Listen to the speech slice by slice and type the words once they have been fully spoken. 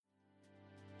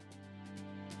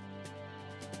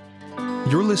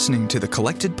You're listening to The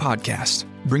Collected Podcast,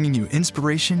 bringing you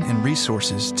inspiration and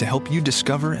resources to help you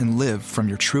discover and live from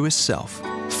your truest self.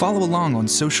 Follow along on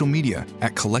social media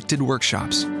at Collected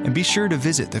Workshops, and be sure to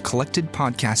visit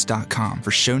thecollectedpodcast.com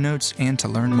for show notes and to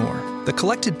learn more. The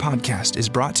Collected Podcast is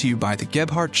brought to you by the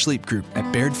Gebhardt Schleip Group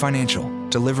at Baird Financial,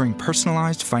 delivering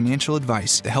personalized financial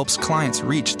advice that helps clients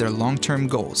reach their long-term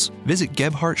goals. Visit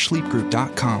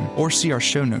gebhardtschleipgroup.com or see our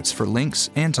show notes for links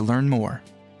and to learn more.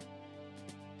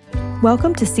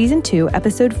 Welcome to Season 2,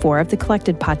 Episode 4 of the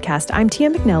Collected Podcast. I'm Tia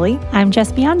McNelly. I'm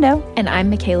Jess Biondo. And I'm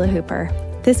Michaela Hooper.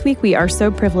 This week, we are so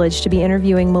privileged to be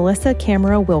interviewing Melissa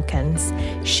Camara Wilkins.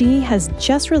 She has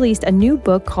just released a new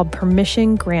book called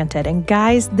Permission Granted. And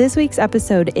guys, this week's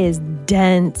episode is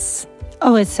dense.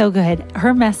 Oh, it's so good.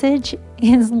 Her message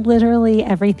is literally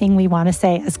everything we want to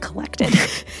say as Collected.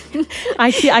 I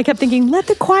kept thinking, let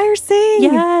the choir sing.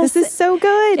 Yes. This is so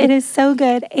good. It is so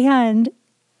good. And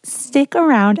stick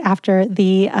around after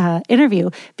the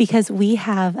interview because we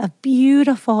have a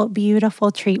beautiful, beautiful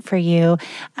treat for you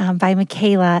by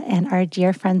Michaela and our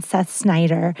dear friend Seth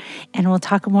Snyder. And we'll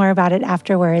talk more about it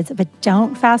afterwards. But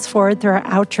don't fast forward through our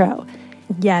outro.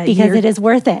 Yeah, because it is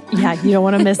worth it. Yeah, you don't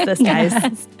want to miss this, guys.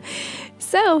 Yes.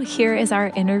 So here is our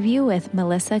interview with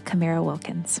Melissa Camara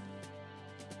Wilkins.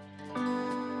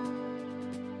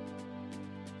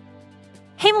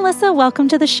 Hey, Melissa, welcome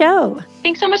to the show.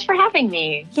 Thanks so much for having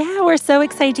me. Yeah, we're so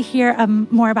excited to hear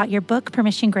more about your book,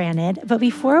 Permission Granted. But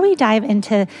before we dive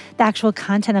into the actual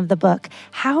content of the book,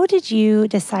 how did you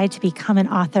decide to become an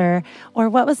author, or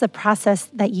what was the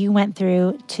process that you went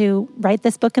through to write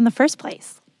this book in the first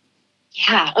place?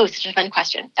 Yeah. Oh, such a fun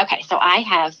question. Okay. So I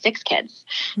have 6 kids.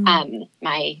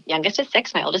 My youngest is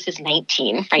 6. My oldest is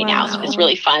 19 right now. So it's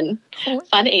really fun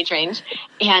age range.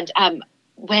 And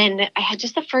when I had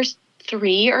just the first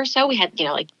 3 or so, we had,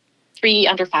 like 3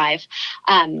 under 5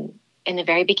 in the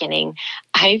very beginning,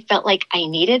 I felt like I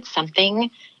needed something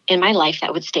in my life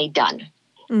that would stay done.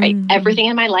 Right. Everything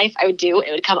in my life I would do, it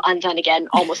would come undone again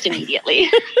almost immediately.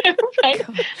 Right.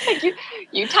 Like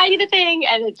you tidy the thing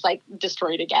and it's like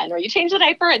destroyed again, or you change the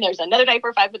diaper and there's another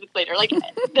diaper 5 minutes later. Like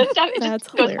the stuff, it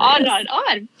just goes on and on and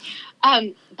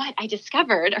on. But I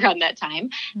discovered around that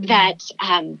time that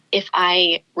if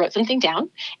I wrote something down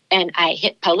and I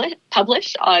hit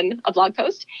publish on a blog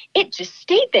post, it just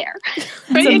stayed there.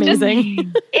 Right? That's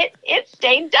amazing. It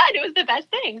stayed done. It was the best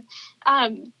thing.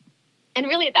 And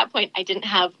really at that point, I didn't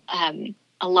have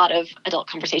a lot of adult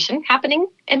conversation happening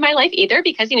in my life either,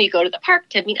 because, you go to the park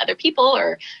to meet other people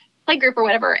or play group or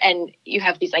whatever, and you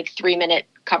have these like 3-minute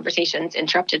conversations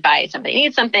interrupted by somebody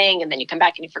needs something, and then you come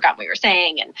back and you forgot what you were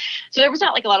saying. And so there was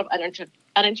not like a lot of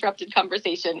uninterrupted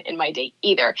conversation in my day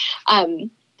either.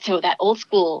 So that old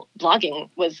school blogging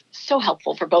was so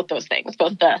helpful for both those things,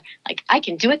 both the, like, I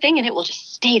can do a thing and it will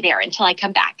just stay there until I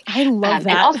come back. I love that.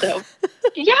 And also,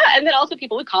 and then also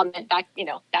people would comment back in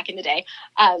the day,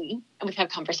 and we'd have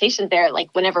conversations there, like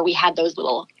whenever we had those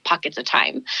little pockets of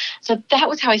time. So that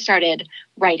was how I started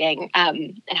writing,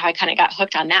 and how I kind of got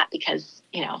hooked on that because,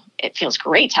 it feels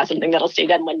great to have something that'll stay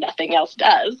done when nothing else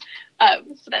does.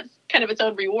 So that's kind of its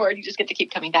own reward. You just get to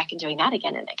keep coming back and doing that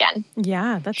again and again.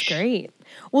 Yeah, that's great.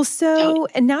 Well,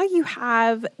 and now you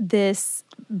have this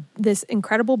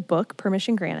incredible book,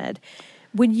 Permission Granted.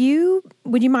 Would you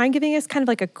mind giving us kind of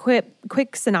like a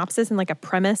quick synopsis and like a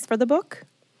premise for the book?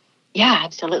 Yeah,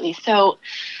 absolutely. So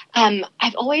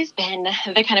I've always been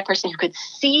the kind of person who could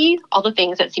see all the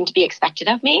things that seem to be expected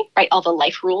of me, right? All the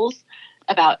life rules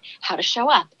about how to show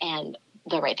up and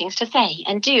the right things to say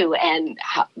and do and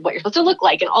what you're supposed to look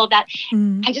like and all of that.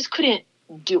 I just couldn't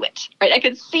do it, right? I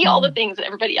could see all the things that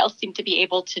everybody else seemed to be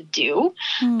able to do.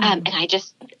 And I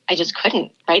just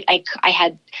couldn't, right? I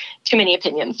had too many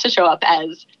opinions to show up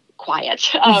as quiet.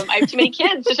 I have too many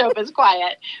kids to show up as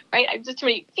quiet, right? I have just too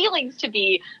many feelings to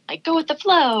be like, go with the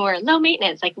flow or low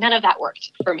maintenance. Like none of that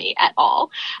worked for me at all.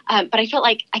 But I felt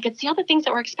like I could see all the things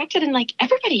that were expected and like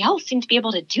everybody else seemed to be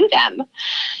able to do them.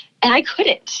 And I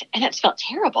couldn't. And that felt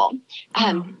terrible.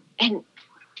 And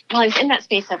while I was in that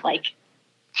space of like,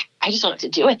 I just don't know what to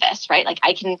do with this, right? Like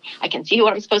I can see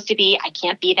what I'm supposed to be. I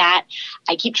can't be that.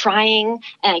 I keep trying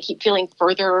and I keep feeling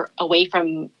further away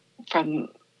from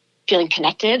feeling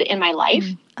connected in my life.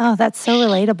 Oh, that's so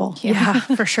relatable. Yeah,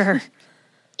 for sure.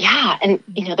 Yeah. And,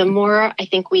 the more I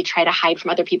think we try to hide from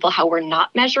other people how we're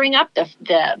not measuring up,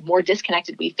 the more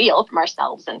disconnected we feel from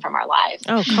ourselves and from our lives.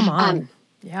 Oh, come on.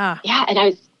 Yeah. Yeah. And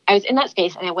I was in that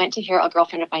space and I went to hear a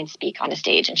girlfriend of mine speak on a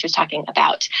stage, and she was talking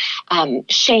about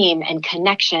shame and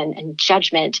connection and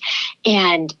judgment.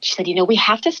 And she said, we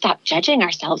have to stop judging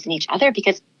ourselves and each other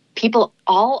because people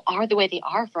all are the way they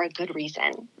are for a good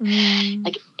reason.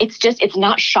 Like it's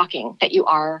not shocking that you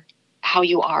are how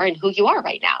you are and who you are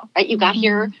right now, right? You got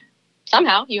here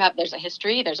somehow. There's a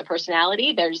history, there's a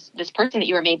personality, there's this person that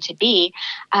you were made to be,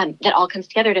 that all comes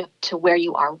together to where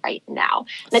you are right now.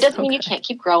 And that doesn't mean you can't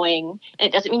keep growing. And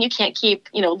it doesn't mean you can't keep,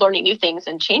 learning new things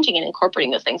and changing and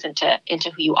incorporating those things into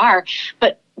who you are.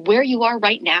 But where you are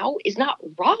right now is not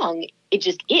wrong. It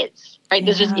just is, right?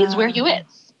 This just is where you is.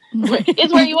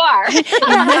 Is where you are.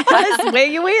 It's where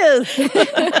you is. It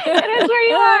is where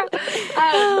you are.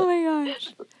 Oh my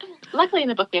gosh. Luckily in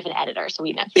the book we have an editor, so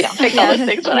we fix all those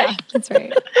things. That's right.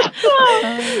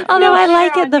 Although I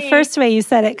like it the first way you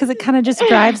said it, because it kind of just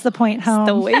drives the point home.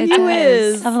 The way you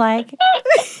is. Of like,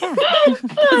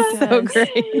 so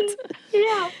great.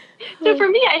 Yeah. So for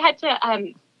me, I had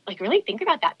to really think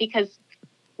about that, because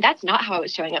that's not how I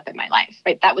was showing up in my life,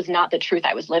 right? That was not the truth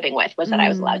I was living with, was that I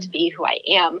was allowed to be who I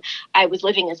am. I was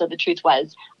living as though the truth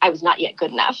was I was not yet good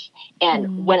enough.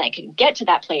 And when I could get to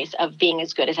that place of being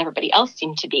as good as everybody else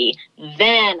seemed to be,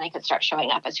 then I could start showing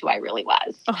up as who I really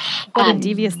was. Oh, what a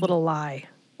devious little lie.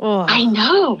 Oh. I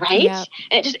know, right? Yep.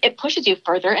 And it pushes you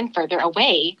further and further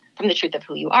away from the truth of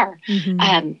who you are.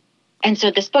 Mm-hmm. And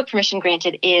so this book, Permission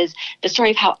Granted, is the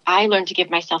story of how I learned to give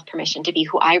myself permission to be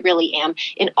who I really am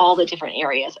in all the different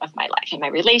areas of my life, in my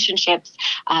relationships,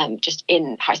 just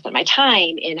in how I spend my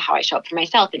time, in how I show up for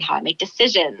myself, in how I make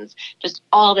decisions, just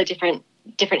all the different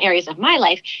areas of my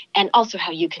life, and also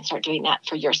how you can start doing that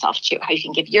for yourself too, how you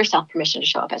can give yourself permission to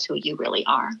show up as who you really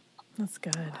are. That's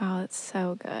good. Oh, that's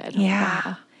so good. Yeah.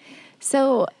 Wow.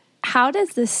 So how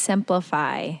does this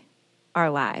simplify our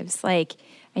lives? Like,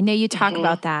 I know you talk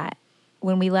about that.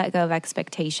 When we let go of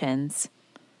expectations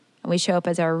and we show up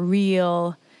as our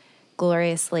real,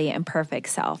 gloriously imperfect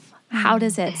self, how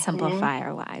does it simplify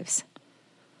our lives?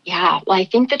 Yeah, well, I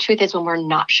think the truth is when we're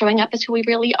not showing up as who we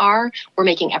really are, we're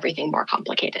making everything more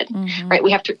complicated, right?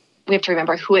 We have to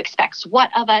remember who expects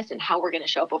what of us and how we're going to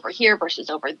show up over here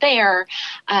versus over there.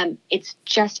 It's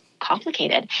just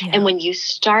complicated. Yeah. And when you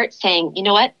start saying, you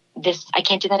know what? I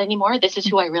can't do that anymore. This is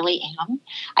who I really am.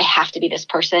 I have to be this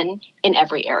person in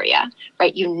every area,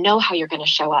 right? You know how you're going to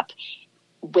show up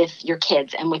with your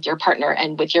kids and with your partner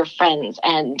and with your friends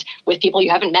and with people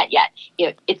you haven't met yet.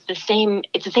 It's the same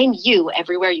you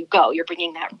everywhere you go. You're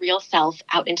bringing that real self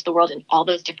out into the world in all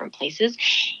those different places.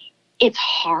 It's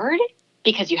hard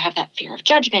because you have that fear of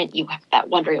judgment. You have that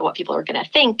wondering of what people are going to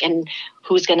think and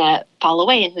who's going to fall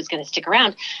away and who's going to stick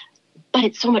around. But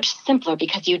it's so much simpler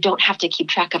because you don't have to keep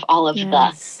track of all of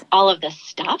the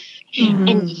stuff,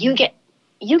 and you get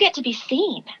to be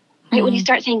seen, right? When you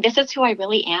start saying, this is who I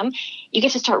really am, you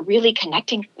get to start really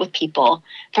connecting with people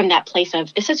from that place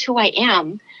of, this is who I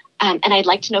am, and I'd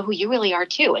like to know who you really are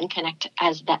too, and connect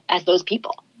as those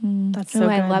people. That's so good.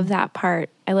 I love that part.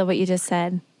 I love what you just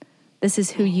said. This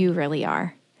is who you really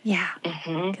are. Yeah.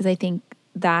 Because I think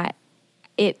that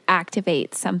it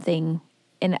activates something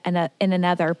in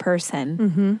another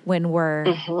person when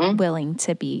we're willing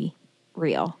to be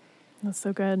real. That's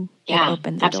so good. Yeah,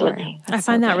 open the absolutely. door. I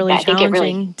find that really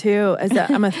challenging too.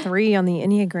 I'm a 3 on the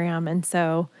Enneagram, and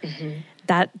so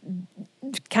that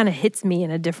kind of hits me in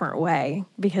a different way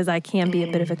because I can be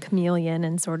a bit of a chameleon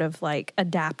and sort of like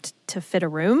adapt to fit a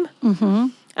room.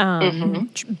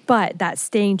 But that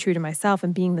staying true to myself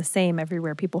and being the same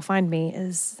everywhere people find me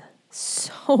is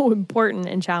so important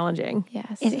and challenging.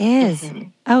 Yes. It is.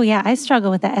 Oh, yeah. I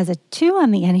struggle with that as a 2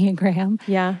 on the Enneagram.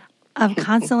 Yeah. Of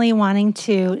constantly wanting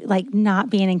to not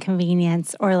be an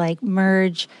inconvenience or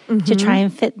merge to try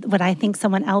and fit what I think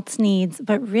someone else needs.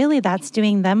 But really that's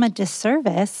doing them a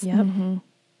disservice. Yep.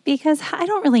 Because I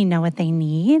don't really know what they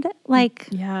need. I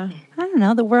don't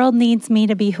know. The world needs me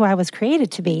to be who I was created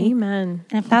to be. Amen.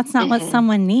 And if that's not what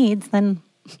someone needs, then...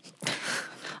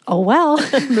 Oh, well.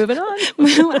 Moving on.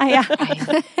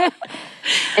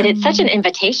 And it's such an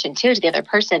invitation, too, to the other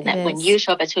person that when you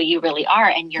show up as who you really are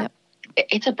and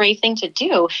it's a brave thing to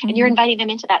do. And you're inviting them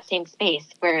into that same space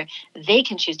where they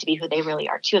can choose to be who they really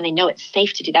are, too. And they know it's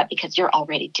safe to do that because you're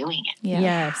already doing it. Yeah.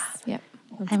 Yes. Yep.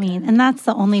 And that's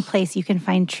the only place you can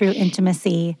find true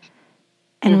intimacy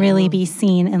and really be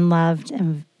seen and loved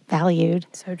and valued.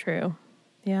 So true.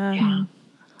 Yeah.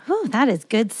 Oh, that is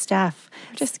good stuff.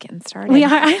 We're just getting started. We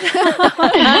are.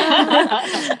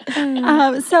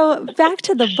 So back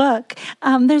to the book.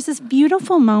 There's this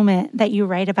beautiful moment that you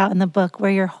write about in the book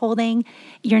where you're holding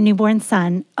your newborn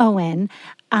son, Owen,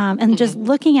 and just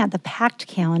looking at the packed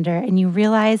calendar, and you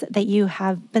realize that you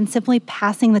have been simply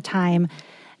passing the time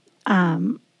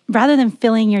rather than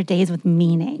filling your days with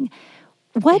meaning.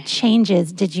 What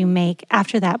changes did you make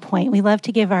after that point? We love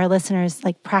to give our listeners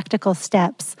practical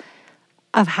steps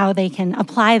of how they can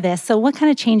apply this. So what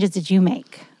kind of changes did you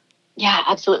make? Yeah,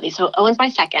 absolutely. So Owen's my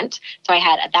second. So I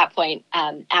had at that point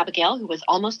Abigail, who was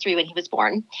almost 3 when he was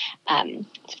born.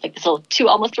 Like this little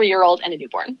almost 3-year-old and a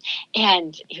newborn.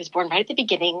 And he was born right at the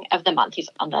beginning of the month. He's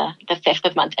on the 5th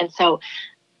of month. And so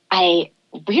I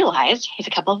realized he's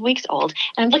a couple of weeks old.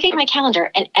 And I'm looking at my calendar,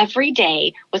 and every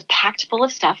day was packed full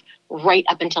of stuff right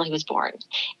up until he was born.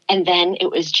 And then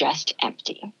it was just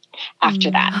empty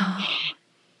after that.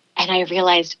 And I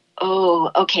realized, oh,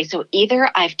 okay, so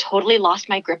either I've totally lost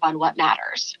my grip on what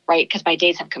matters, right? Because my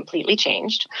days have completely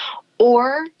changed,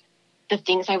 or the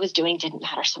things I was doing didn't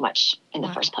matter so much in the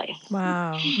first place.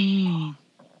 Wow.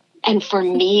 And for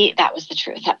me, that was the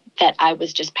truth, that I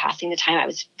was just passing the time. I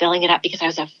was filling it up because I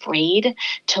was afraid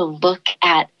to look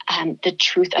at the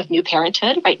truth of new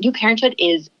parenthood, right? New parenthood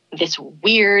is this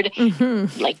weird,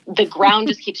 like the ground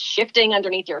just keeps shifting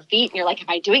underneath your feet. And you're like, am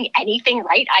I doing anything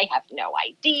right? I have no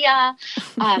idea.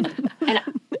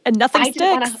 And nothing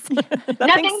sticks.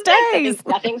 Nothing stays.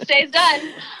 Nothing stays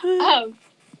done.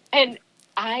 And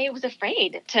I was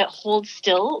afraid to hold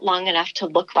still long enough to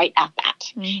look right at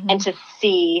that and to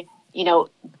see,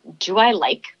 do I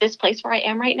like this place where I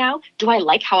am right now? Do I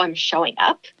like how I'm showing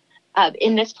up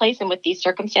in this place and with these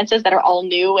circumstances that are all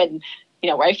new and,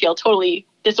 where I feel totally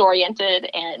disoriented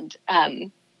and,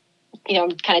 I'm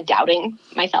kind of doubting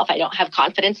myself. I don't have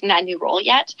confidence in that new role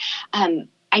yet.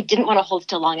 I didn't want to hold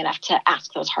still long enough to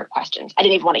ask those hard questions. I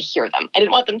didn't even want to hear them. I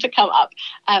didn't want them to come up.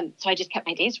 So I just kept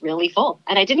my days really full,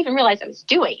 and I didn't even realize I was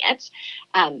doing it.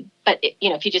 But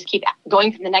if you just keep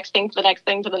going from the next thing to the next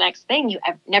thing to the next thing, you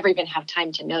never even have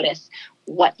time to notice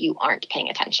what you aren't paying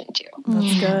attention to.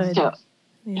 That's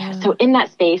good. So in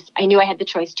that space, I knew I had the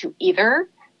choice to either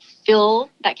fill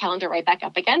that calendar right back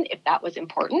up again, if that was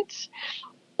important,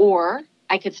 or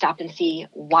I could stop and see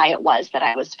why it was that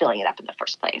I was filling it up in the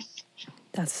first place.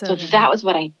 That's so that was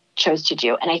what I chose to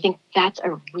do. And I think that's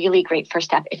a really great first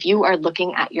step. If you are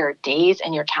looking at your days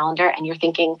and your calendar and you're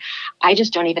thinking, I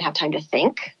just don't even have time to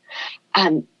think,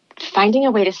 finding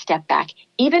a way to step back,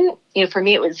 even, for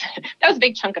me, that was a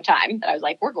big chunk of time that I was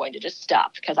like, we're going to just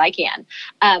stop because I can.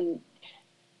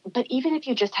 But even if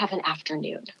you just have an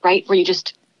afternoon, right, where you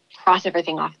just cross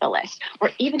everything off the list,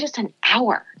 or even just an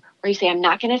hour where you say, I'm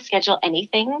not going to schedule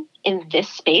anything in this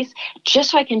space just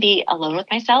so I can be alone with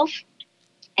myself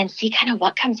and see kind of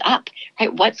what comes up,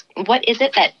 right? What is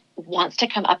it that wants to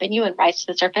come up in you and rise to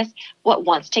the surface? What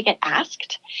wants to get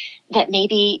asked that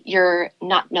maybe you're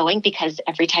not knowing because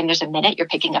every time there's a minute, you're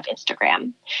picking up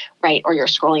Instagram, right? Or you're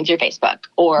scrolling through Facebook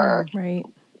or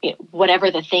whatever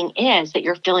the thing is that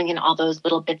you're filling in all those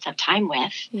little bits of time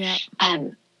with,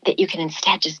 that you can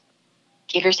instead just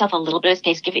give yourself a little bit of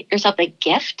space, give yourself the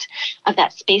gift of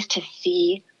that space to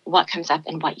see what comes up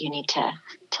and what you need to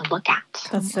look at.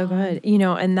 That's so good.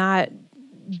 And that,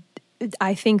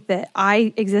 I think that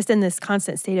I exist in this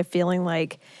constant state of feeling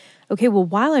like, okay, well,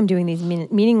 while I'm doing these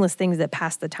meaningless things that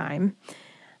pass the time,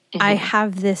 I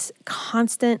have this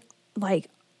constant,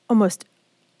 almost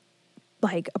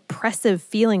oppressive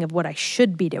feeling of what I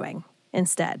should be doing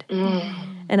instead.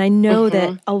 And I know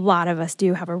that a lot of us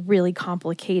do have a really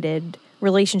complicated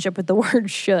relationship with the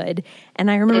word should. And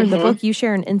I remember in the book you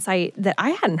share an insight that I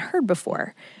hadn't heard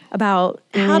before about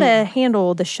how to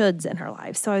handle the shoulds in our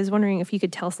lives. So I was wondering if you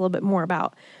could tell us a little bit more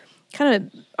about kind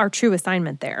of our true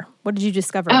assignment there. What did you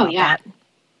discover about that?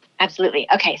 Absolutely.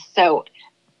 Okay. So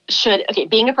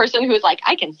being a person who is like,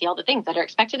 I can see all the things that are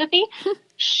expected of me,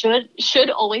 should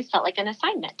always felt like an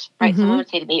assignment, right? Someone would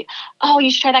say to me, oh,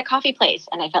 you should try that coffee place.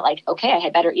 And I felt like, okay, I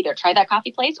had better either try that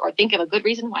coffee place or think of a good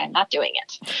reason why I'm not doing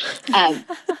it.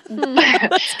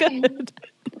 That's good.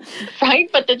 Right?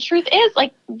 But the truth is,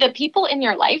 the people in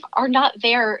your life are not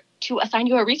there to assign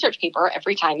you a research paper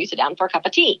every time you sit down for a cup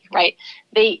of tea, right?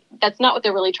 That's not what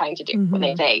they're really trying to do when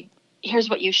they say, here's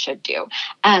what you should do.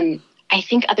 I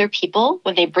think other people,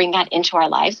 when they bring that into our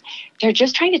lives, they're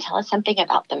just trying to tell us something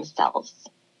about themselves.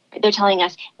 They're telling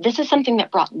us, this is something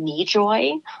that brought me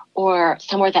joy or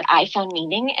somewhere that I found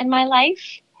meaning in my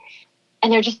life. And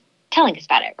they're just telling us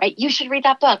about it, right? You should read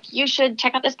that book. You should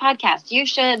check out this podcast. You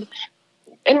should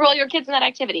enroll your kids in that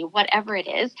activity, whatever it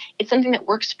is. It's something that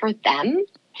works for them.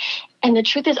 And the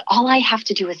truth is, all I have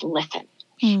to do is listen.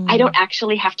 I don't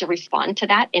actually have to respond to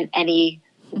that in any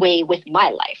way with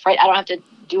my life, right? I don't have to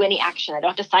do any action. I don't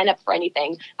have to sign up for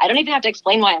anything. I don't even have to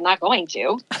explain why I'm not going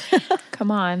to.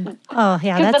 Come on. Oh,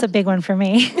 yeah, that's a big one for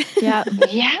me. Yeah.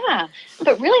 Yeah.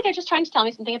 But really, they're just trying to tell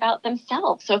me something about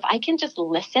themselves. So if I can just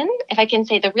listen, if I can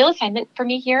say the real assignment for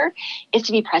me here is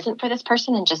to be present for this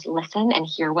person and just listen and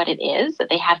hear what it is that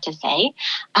they have to say,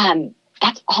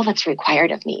 that's all that's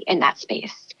required of me in that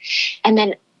space. And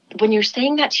then when you're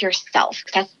saying that to yourself,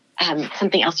 because that's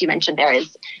something else you mentioned there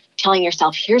is telling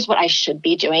yourself, here's what I should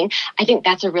be doing. I think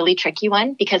that's a really tricky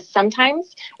one because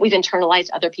sometimes we've internalized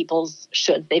other people's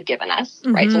shoulds they've given us,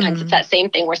 right? Sometimes it's that same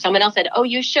thing where someone else said, oh,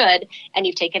 you should, and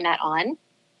you've taken that on.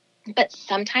 But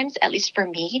sometimes, at least for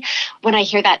me, when I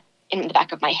hear that in the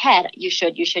back of my head, you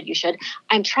should,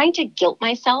 I'm trying to guilt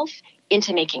myself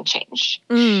into making change.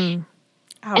 And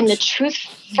the truth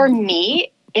for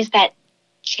me is that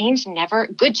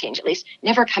good change at least,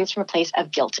 never comes from a place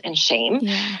of guilt and shame.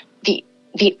 Yeah.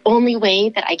 The only way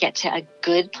that I get to a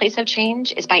good place of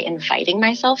change is by inviting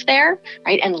myself there,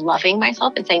 right? And loving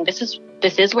myself and saying, this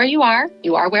is where you are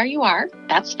where you are,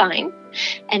 that's fine.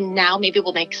 And now maybe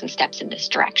we'll make some steps in this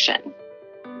direction.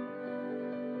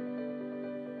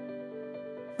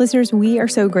 Listeners, we are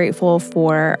so grateful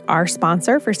for our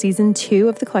sponsor for season 2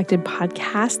 of the Collected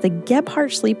podcast, the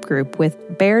Gebhardt Sleep Group with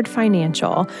Baird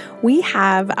Financial. We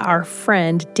have our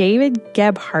friend David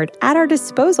Gebhardt at our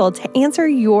disposal to answer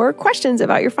your questions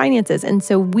about your finances. And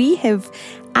so we have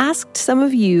asked some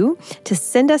of you to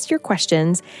send us your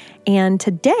questions. And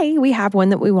today we have one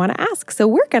that we want to ask. So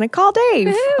we're going to call Dave.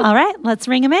 Woo-hoo. All right, let's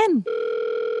ring him in.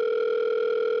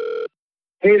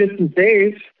 Hey, this is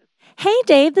Dave. Hey,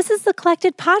 Dave, this is the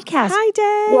Collected podcast. Hi,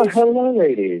 Dave. Well, hello,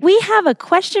 ladies. We have a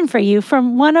question for you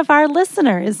from one of our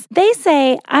listeners. They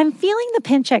say, I'm feeling the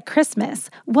pinch at Christmas.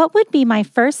 What would be my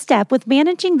first step with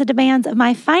managing the demands of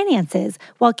my finances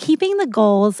while keeping the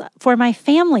goals for my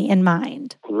family in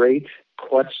mind? Great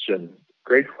question.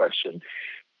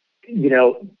 You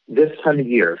know, this time of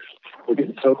year, we're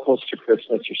getting so close to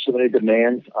Christmas. There's so many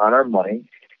demands on our money.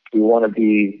 We want to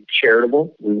be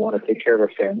charitable. We want to take care of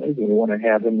our families. And we want to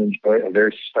have them enjoy a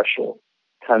very special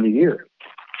time of year.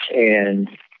 And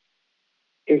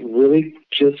it really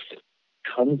just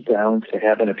comes down to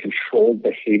having a controlled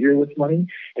behavior with money.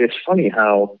 And it's funny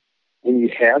how when you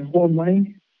have more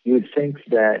money, you would think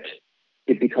that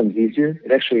it becomes easier.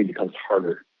 It actually becomes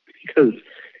harder because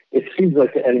it seems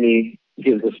like the enemy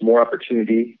gives us more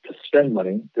opportunity to spend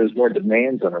money. There's more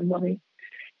demands on our money.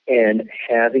 And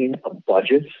having a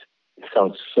budget, it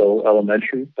sounds so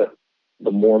elementary, but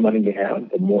the more money you have,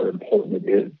 the more important it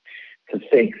is to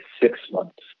think 6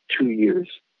 months, 2 years,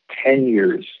 10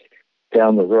 years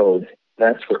down the road.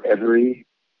 That's where every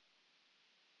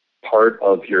part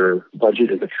of your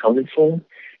budget is accounted for.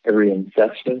 Every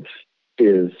investment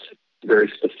is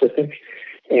very specific.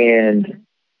 And,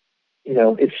 you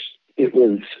know, it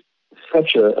was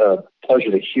such a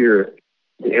pleasure to hear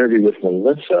the interview with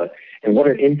Melissa and what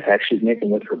an impact she's making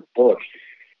with her book,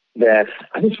 that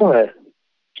I just want to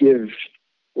give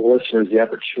listeners the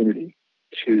opportunity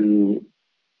to,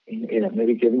 you know,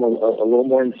 maybe give them a little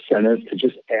more incentive to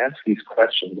just ask these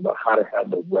questions about how to have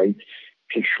the right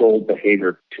controlled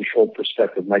behavior, controlled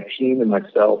perspective. My team and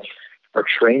myself are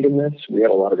trained in this. We have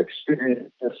a lot of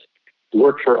experience in this. We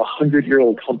work for a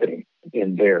 100-year-old company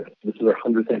in Baird. This is our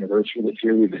 100th anniversary this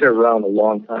year. We've been around a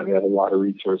long time. We have a lot of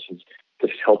resources to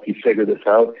help you figure this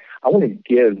out. I want to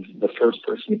give the first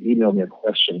person to email me a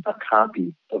question a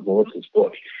copy of Melissa's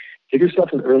book. Give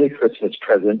yourself an early Christmas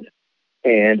present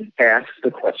and ask the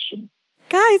question.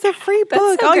 Guys, a free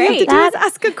book. So all you have to do That is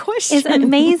ask a question. It's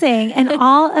amazing. And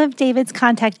all of David's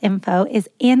contact info is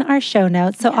in our show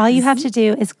notes. So all you have to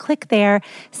do is click there,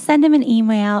 send him an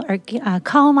email or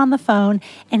call him on the phone,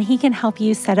 and he can help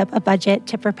you set up a budget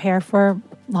to prepare for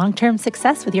long-term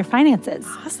success with your finances.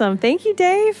 Awesome. Thank you,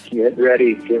 Dave. Get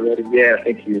ready. Yeah,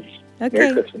 thank you. Okay.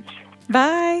 Merry Christmas.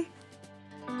 Bye.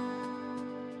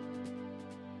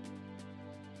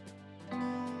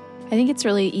 I think it's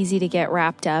really easy to get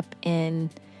wrapped up in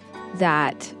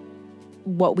that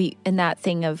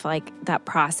thing of like that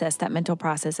process, that mental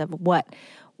process of what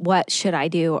should I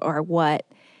do, or what,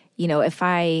 you know, if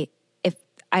I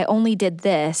only did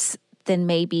this, then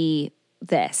maybe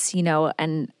this, you know.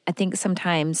 And I think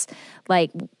sometimes,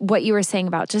 like what you were saying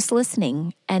about just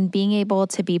listening and being able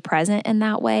to be present in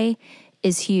that way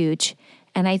is huge.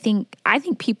 And I think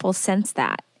people sense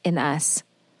that in us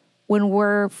when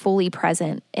we're fully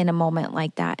present in a moment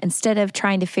like that, instead of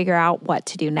trying to figure out what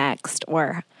to do next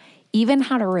or even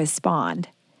how to respond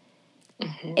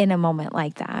in a moment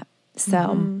like that.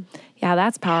 So yeah,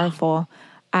 that's powerful.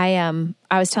 I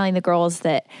was telling the girls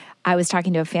that I was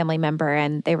talking to a family member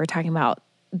and they were talking about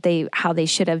how they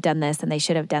should have done this and they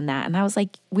should have done that. And I was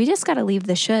like, we just got to leave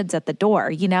the shoulds at the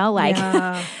door, you know, like,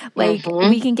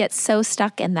 we can get so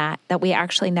stuck in that we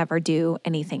actually never do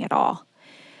anything at all.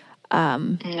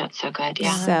 That's so good.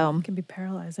 Yeah. So It can be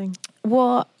paralyzing.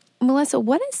 Well, Melissa,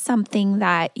 what is something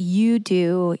that you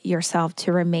do yourself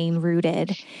to remain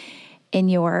rooted in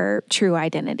your true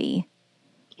identity?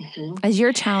 As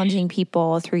you're challenging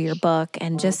people through your book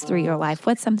and just through your life,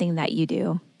 what's something that you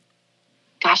do?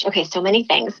 Gosh, okay, so many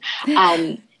things.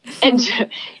 And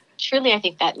truly, I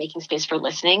think that making space for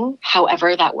listening,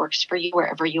 however that works for you,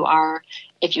 wherever you are,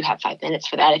 if you have 5 minutes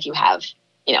for that, if you have,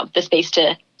 the space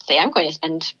to say, I'm going to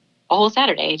spend a whole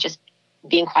Saturday just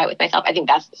being quiet with myself, I think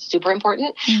that's super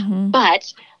important.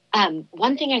 But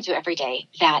one thing I do every day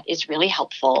that is really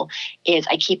helpful is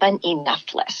I keep an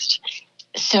enough list.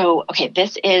 So, okay,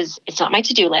 it's not my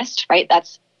to-do list, right?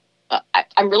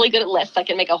 I'm really good at lists. I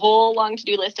can make a whole long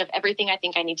to-do list of everything I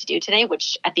think I need to do today,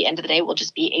 which at the end of the day will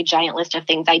just be a giant list of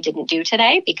things I didn't do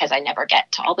today because I never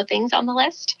get to all the things on the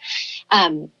list.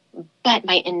 But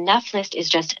my enough list is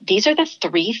just, these are the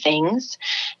 3 things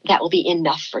that will be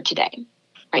enough for today,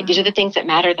 right? These are the things that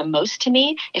matter the most to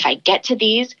me. If I get to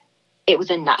these, it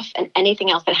was enough. And anything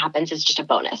else that happens is just a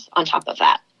bonus on top of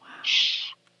that.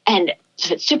 And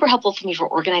so it's super helpful for me for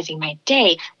organizing my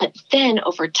day. But then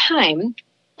over time,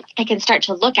 I can start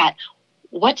to look at,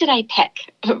 what did I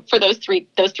pick for those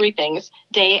three things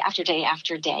day after day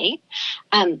after day?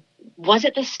 Was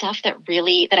it the stuff that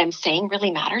I'm saying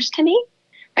really matters to me?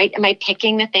 Right? Am I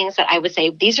picking the things that I would say,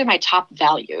 these are my top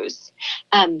values?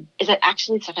 Is it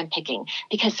actually the stuff I'm picking?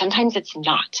 Because sometimes it's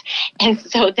not. And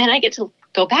so then I get to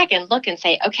go back and look and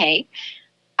say, okay,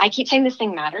 I keep saying this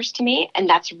thing matters to me. And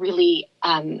that's really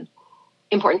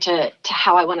important to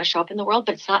how I want to show up in the world,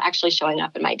 but it's not actually showing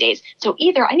up in my days. So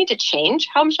either I need to change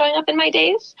how I'm showing up in my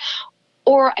days,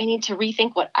 or I need to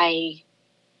rethink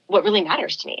what really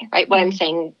matters to me, right? What I'm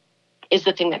saying is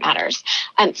the thing that matters.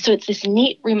 So it's this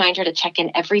neat reminder to check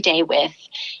in every day with,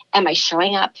 am I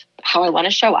showing up how I want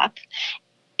to show up?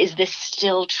 Is this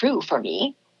still true for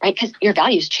me? Right? Because your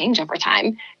values change over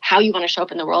time. How you want to show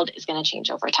up in the world is going to change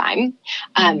over time.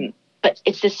 But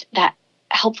it's that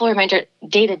helpful reminder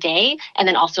day to day, and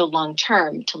then also long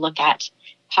term to look at,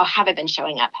 how have I been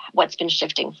showing up? What's been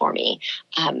shifting for me?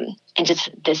 And does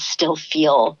this still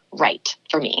feel right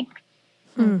for me?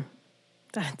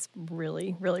 That's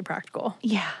really, really practical.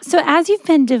 Yeah. So as you've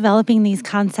been developing these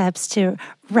concepts to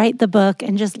write the book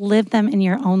and just live them in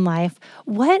your own life,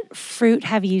 what fruit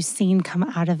have you seen come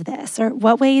out of this? Or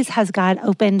what ways has God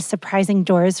opened surprising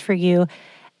doors for you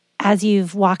as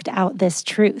you've walked out this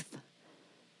truth?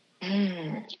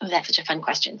 Oh, that's such a fun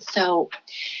question. So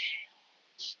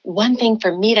one thing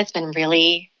for me that's been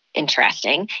really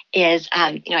interesting is,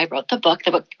 I wrote the book.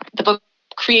 The book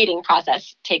creating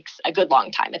process takes a good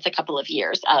long time. It's a couple of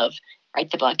years of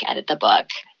write the book, edit the book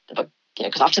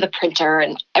goes off to the printer,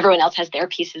 and everyone else has their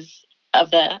pieces of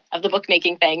the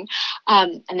bookmaking thing.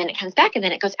 And then it comes back, and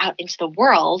then it goes out into the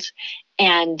world,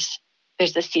 and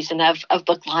there's this season of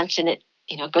book launch, and it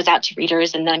goes out to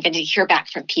readers, and then I'm going to hear back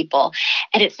from people.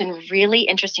 And it's been really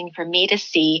interesting for me to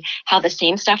see how the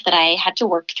same stuff that I had to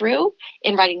work through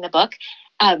in writing the book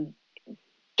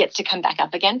gets to come back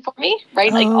up again for me,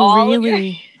 right? Like all of your,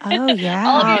 all of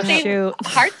your same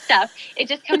hard stuff, it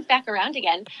just comes back around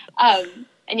again.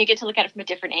 And you get to look at it from a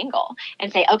different angle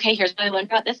and say, okay, here's what I learned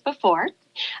about this before.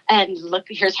 And look,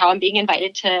 here's how I'm being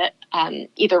invited to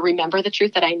either remember the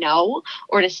truth that I know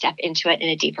or to step into it in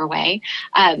a deeper way.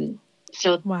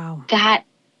 Wow. That,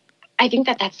 I think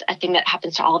that's a thing that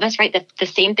happens to all of us, right? The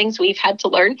same things we've had to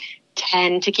learn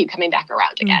tend to keep coming back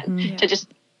around again, to just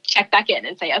check back in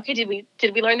and say, okay, did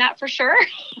we learn that for sure?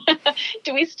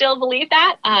 Do we still believe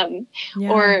that?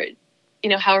 Or,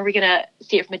 how are we going to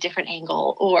see it from a different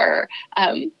angle or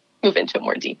move into it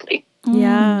more deeply?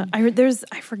 Yeah.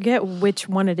 I forget which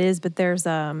one it is, but there's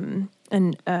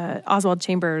Oswald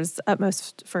Chambers'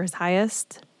 Utmost for His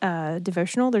Highest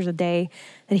devotional. There's a day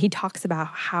that he talks about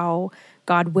how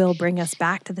God will bring us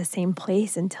back to the same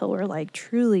place until we're like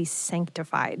truly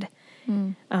sanctified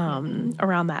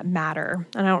around that matter.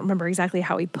 And I don't remember exactly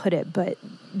how he put it, but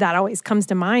that always comes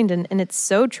to mind, and it's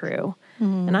so true.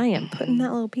 And I am putting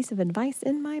that little piece of advice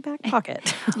in my back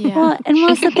pocket. Well,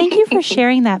 Melissa, thank you for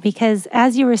sharing that, because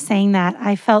as you were saying that,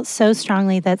 I felt so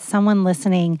strongly that someone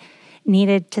listening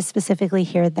needed to specifically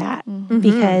hear that,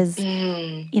 because,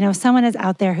 someone is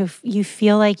out there who you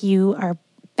feel like you are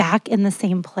back in the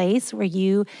same place where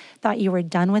you thought you were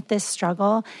done with this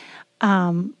struggle.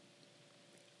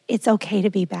 It's okay to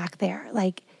be back there.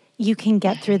 Like, you can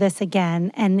get through this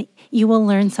again, and you will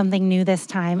learn something new this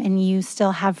time, and you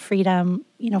still have freedom,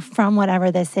 from whatever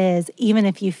this is, even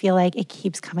if you feel like it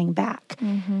keeps coming back.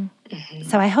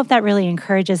 So I hope that really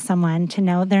encourages someone to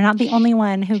know they're not the only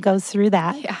one who goes through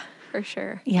that. Yeah, for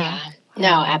sure. Yeah.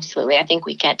 No, absolutely. I think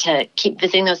we get to keep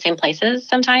visiting those same places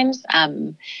sometimes.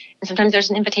 And sometimes there's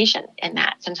an invitation in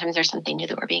that. Sometimes there's something new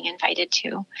that we're being invited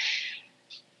to.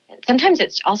 Sometimes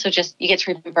it's also just, you get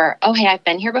to remember, oh, hey, I've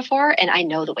been here before and I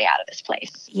know the way out of this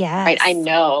place. Yeah. Right. I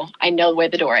know where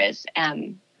the door is.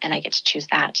 and I get to choose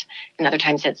that. And other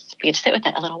times we get to sit with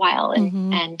it a little while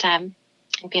and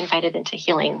be invited into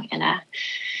healing in a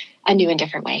new and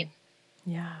different way.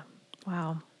 Yeah.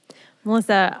 Wow.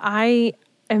 Melissa, I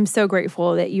am so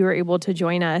grateful that you were able to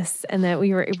join us and that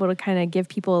we were able to kind of give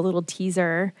people a little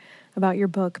teaser about your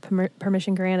book,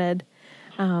 Permission Granted.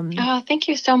 Oh, thank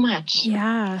you so much.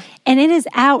 Yeah. And it is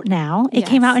out now. It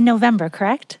came out in November,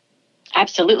 correct?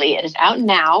 Absolutely. It is out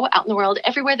now, out in the world,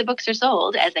 everywhere the books are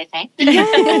sold, as they say.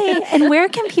 Yay! And where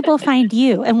can people find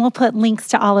you? And we'll put links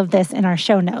to all of this in our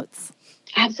show notes.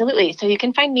 Absolutely. So you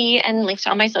can find me and links to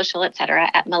all my social, et cetera,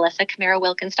 at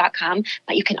melissacamarawilkins.com.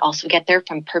 But you can also get there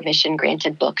from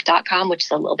permissiongrantedbook.com, which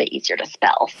is a little bit easier to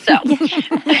spell. So,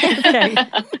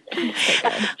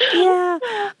 Yeah.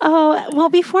 Oh, well,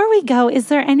 before we go, is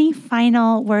there any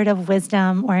final word of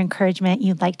wisdom or encouragement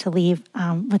you'd like to leave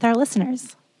with our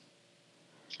listeners?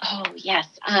 Oh, yes.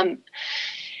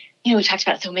 We talked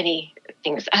about so many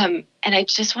things. And I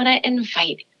just want to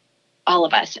invite all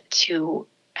of us to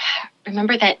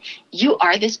remember that you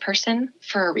are this person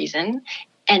for a reason,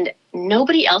 and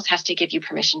nobody else has to give you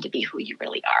permission to be who you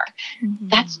really are. Mm-hmm.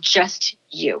 That's just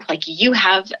you. Like, you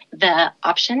have the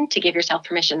option to give yourself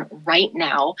permission right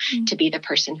now to be the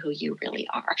person who you really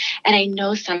are. And I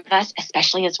know some of us,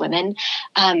 especially as women,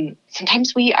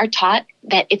 sometimes we are taught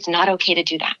that it's not okay to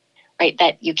do that. Right?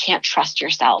 That you can't trust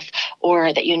yourself,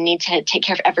 or that you need to take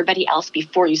care of everybody else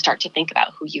before you start to think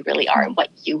about who you really are and what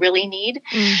you really need.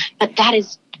 But that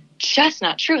is just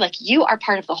not true. Like, you are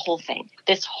part of the whole thing.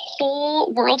 This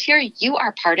whole world here, you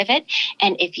are part of it.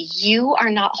 And if you are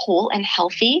not whole and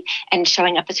healthy and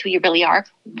showing up as who you really are,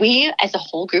 we as a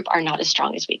whole group are not as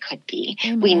strong as we could be.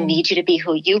 Amen. We need you to be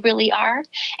who you really are.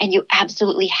 And you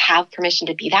absolutely have permission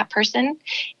to be that person.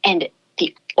 And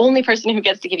the only person who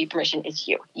gets to give you permission is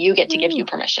you. You get to give you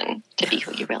permission to be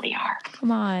who you really are.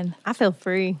 Come on. I feel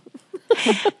free.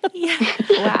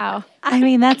 Wow. I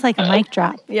mean, that's like a mic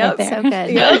drop. Yep. Right there. So good.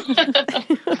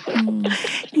 Yep.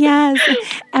 Yes.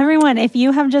 Everyone, if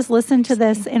you have just listened to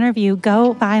this interview,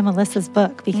 go buy Melissa's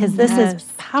book, because this is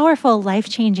powerful,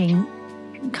 life-changing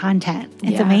content.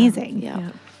 It's amazing.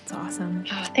 Yeah. It's awesome.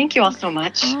 Oh, thank you all so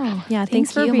much. Oh, yeah.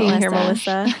 Thanks for being here,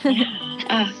 Melissa.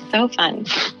 So fun.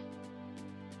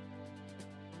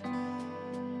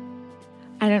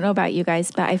 I don't know about you guys,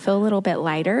 but I feel a little bit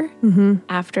lighter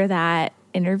after that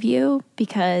interview,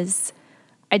 because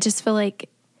I just feel like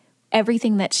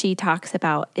everything that she talks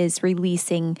about is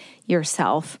releasing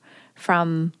yourself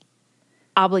from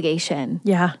obligation,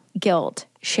 guilt,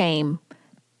 shame,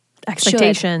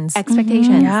 expectations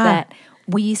that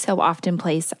we so often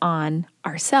place on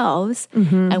ourselves.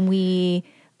 And we,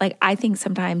 like, I think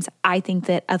sometimes I think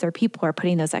that other people are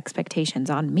putting those expectations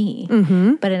on me,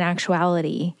 but in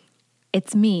actuality,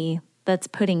 it's me that's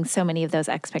putting so many of those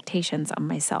expectations on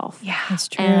myself. Yeah, that's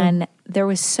true. And there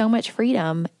was so much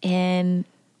freedom in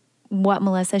what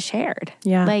Melissa shared.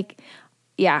 Yeah. Like,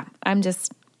 I'm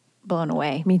just blown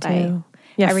away. Me too.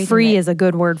 Yeah, free is a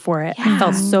good word for it. I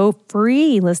felt so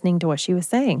free listening to what she was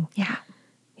saying. Yeah.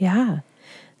 Yeah.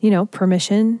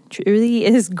 Permission truly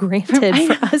is granted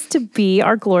for us to be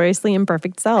our gloriously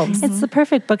imperfect selves. It's the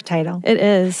perfect book title. It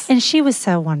is. And she was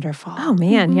so wonderful. Oh,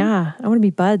 man. Yeah. I want to be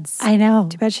buds. I know.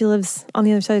 Too bad she lives on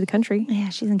the other side of the country. Yeah,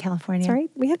 she's in California. That's right.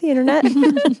 We have the internet.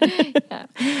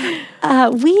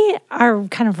 We are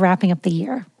kind of wrapping up the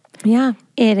year. Yeah.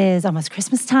 It is almost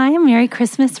Christmas time. Merry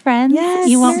Christmas, friends. Yes,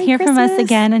 you won't Merry hear from us Christmas.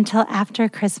 again until after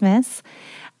Christmas.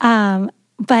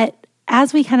 But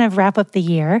as we kind of wrap up the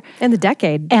year. And the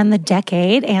decade.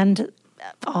 And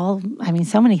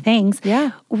so many things.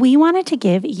 Yeah. We wanted to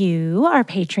give you, our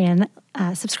Patreon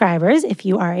subscribers, if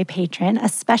you are a patron, a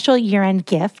special year-end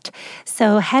gift.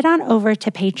 So head on over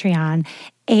to Patreon.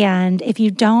 And if you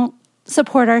don't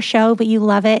support our show, but you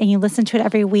love it and you listen to it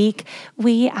every week,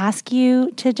 we ask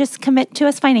you to just commit to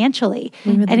us financially.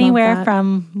 Anywhere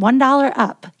from $1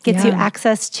 up gets you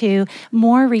access to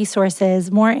more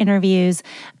resources, more interviews,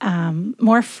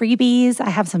 more freebies. I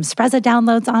have some Spreza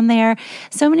downloads on there.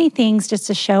 So many things just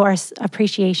to show our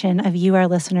appreciation of you, our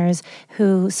listeners,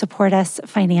 who support us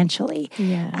financially.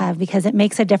 Because it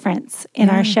makes a difference in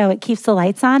our show. It keeps the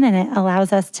lights on and it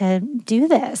allows us to do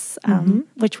this,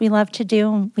 which we love to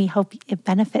do. And we hope it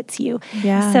benefits you.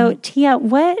 Yeah. So, Tia,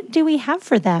 what do we have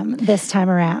for them this time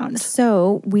around?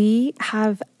 So we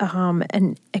have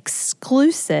an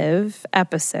exclusive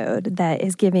episode that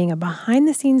is giving a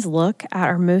behind-the-scenes look at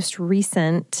our most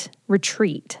recent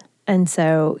retreat. And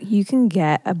so you can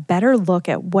get a better look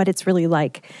at what it's really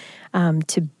like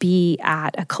to be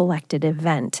at a collected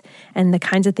event and the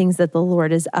kinds of things that the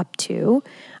Lord is up to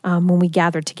when we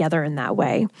gather together in that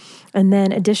way. And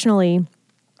then additionally,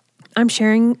 I'm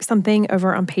sharing something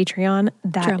over on Patreon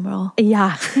that, Drum roll.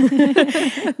 yeah,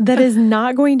 that is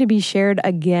not going to be shared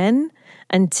again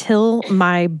until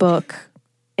my book,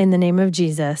 In the Name of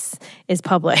Jesus, is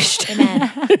published.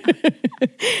 Amen.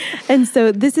 And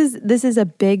so this is a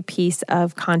big piece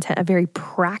of content, a very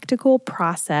practical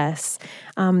process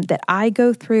that I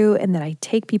go through and that I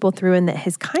take people through, and that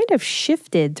has kind of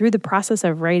shifted through the process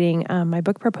of writing my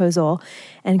book proposal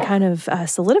and kind of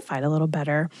solidified a little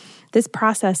better this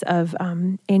process of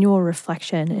annual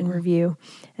reflection and review.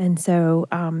 And so,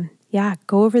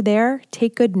 go over there,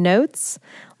 take good notes,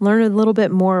 learn a little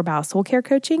bit more about soul care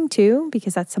coaching too,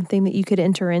 because that's something that you could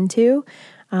enter into.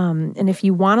 And if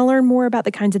you want to learn more about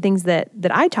the kinds of things that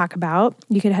I talk about,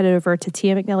 you can head over to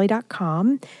tiamcnelly.com.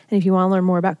 And if you want to learn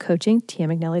more about coaching,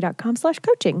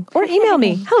 tiamcnelly.com/coaching, or email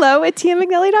me,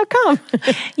 hello@tiamcnelly.com.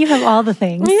 You have all the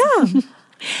things.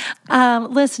 Yeah.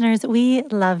 Listeners, we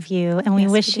love you, and we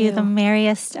wish you the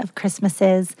merriest of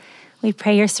Christmases. We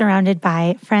pray you're surrounded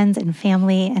by friends and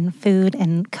family and food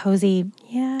and cozy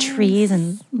trees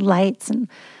and lights and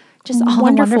just all the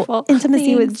wonderful intimacy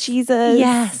things with Jesus.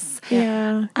 Yes.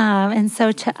 Yeah. And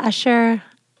so to usher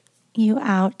you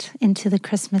out into the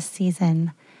Christmas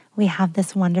season, we have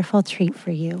this wonderful treat for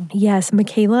you. Yes,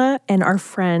 Michaela and our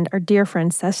dear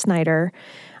friend, Seth Snyder,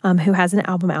 who has an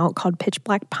album out called Pitch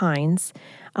Black Pines,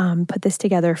 put this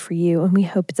together for you, and we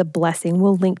hope it's a blessing.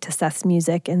 We'll link to Seth's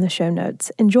music in the show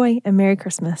notes. Enjoy, and Merry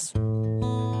Christmas.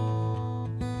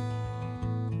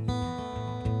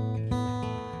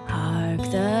 Hark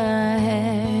the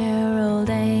herald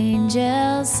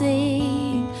angels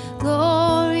sing,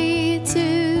 glory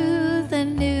to the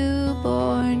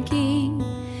newborn King.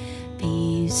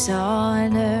 Peace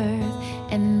on earth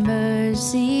and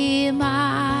mercy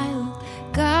mild,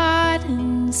 God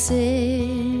and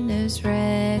sinners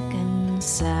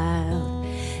reconciled.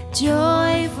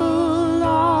 Joyful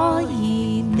all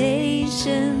ye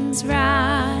nations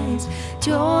rise,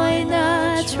 join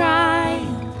the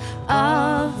triumph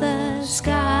of the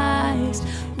skies.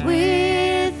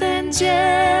 With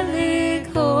angelic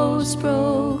hosts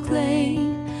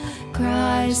proclaim,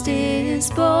 Christ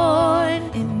is born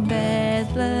in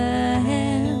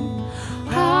Bethlehem.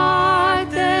 Hark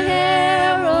the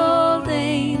herald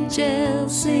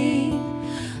angels sing,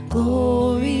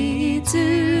 glory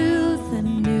to the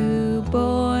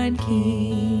newborn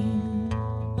King.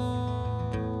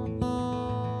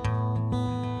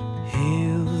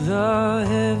 Hail the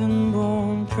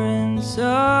heaven-born Prince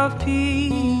of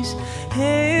Peace,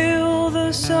 hail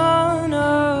the Son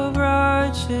of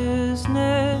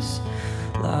Righteousness,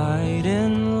 light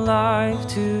and life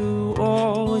to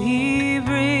all he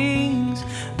brings,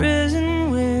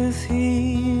 risen with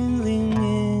healing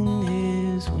in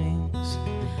his wings.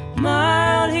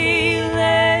 Mild he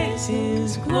lays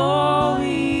his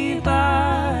glory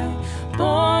by,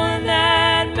 born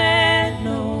that men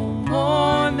no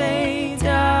more may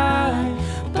die,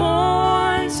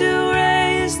 born to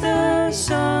raise the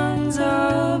sons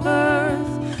of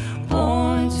earth,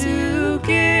 born to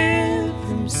give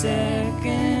them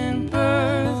second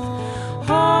birth.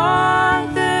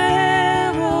 Hark the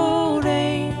herald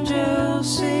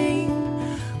angels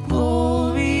sing,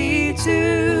 glory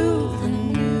to the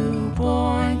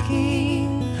newborn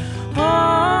King.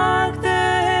 Hark the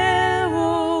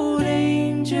herald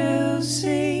angels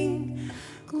sing,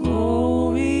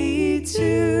 glory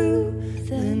to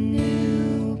the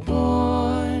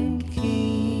newborn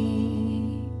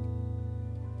King.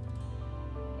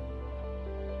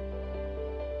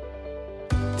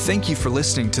 Thank you for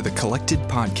listening to the Collected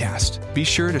Podcast. Be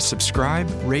sure to subscribe,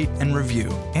 rate, and review.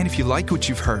 And if you like what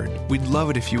you've heard, we'd love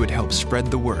it if you would help spread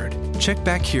the word. Check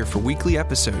back here for weekly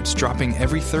episodes dropping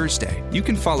every Thursday. You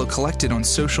can follow Collected on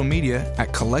social media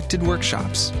at Collected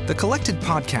Workshops. The Collected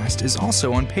Podcast is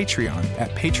also on Patreon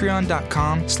at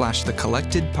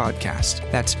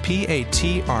patreon.com/thecollectedpodcast. That's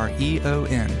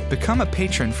Patreon. Become a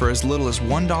patron for as little as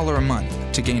 $1 a month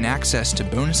to gain access to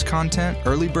bonus content,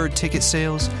 early bird ticket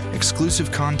sales,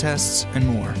 exclusive contests, and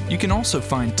more. You can also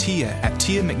find Tia at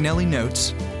Tia McNelly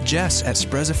Notes, Jess at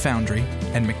Spreza Foundry,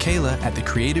 and Michaela at The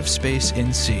Creative Space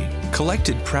NC.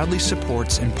 Collected proudly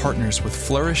supports and partners with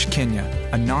Flourish Kenya,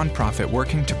 a nonprofit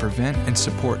working to prevent and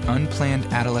support unplanned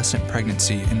adolescent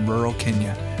pregnancy in rural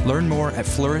Kenya. Learn more at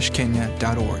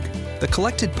flourishkenya.org. The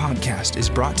Collected Podcast is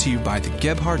brought to you by the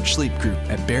Gebhardt Schleep Group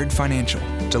at Baird Financial,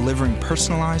 delivering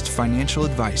personalized financial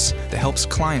advice that helps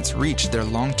clients reach their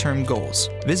long-term goals.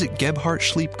 Visit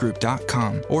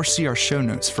gebhardtschleepgroup.com or see our show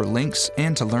notes for links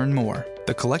and to learn more.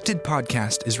 The Collected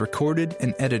Podcast is recorded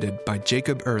and edited by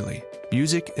Jacob Early.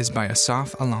 Music is by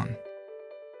Asaf Alan.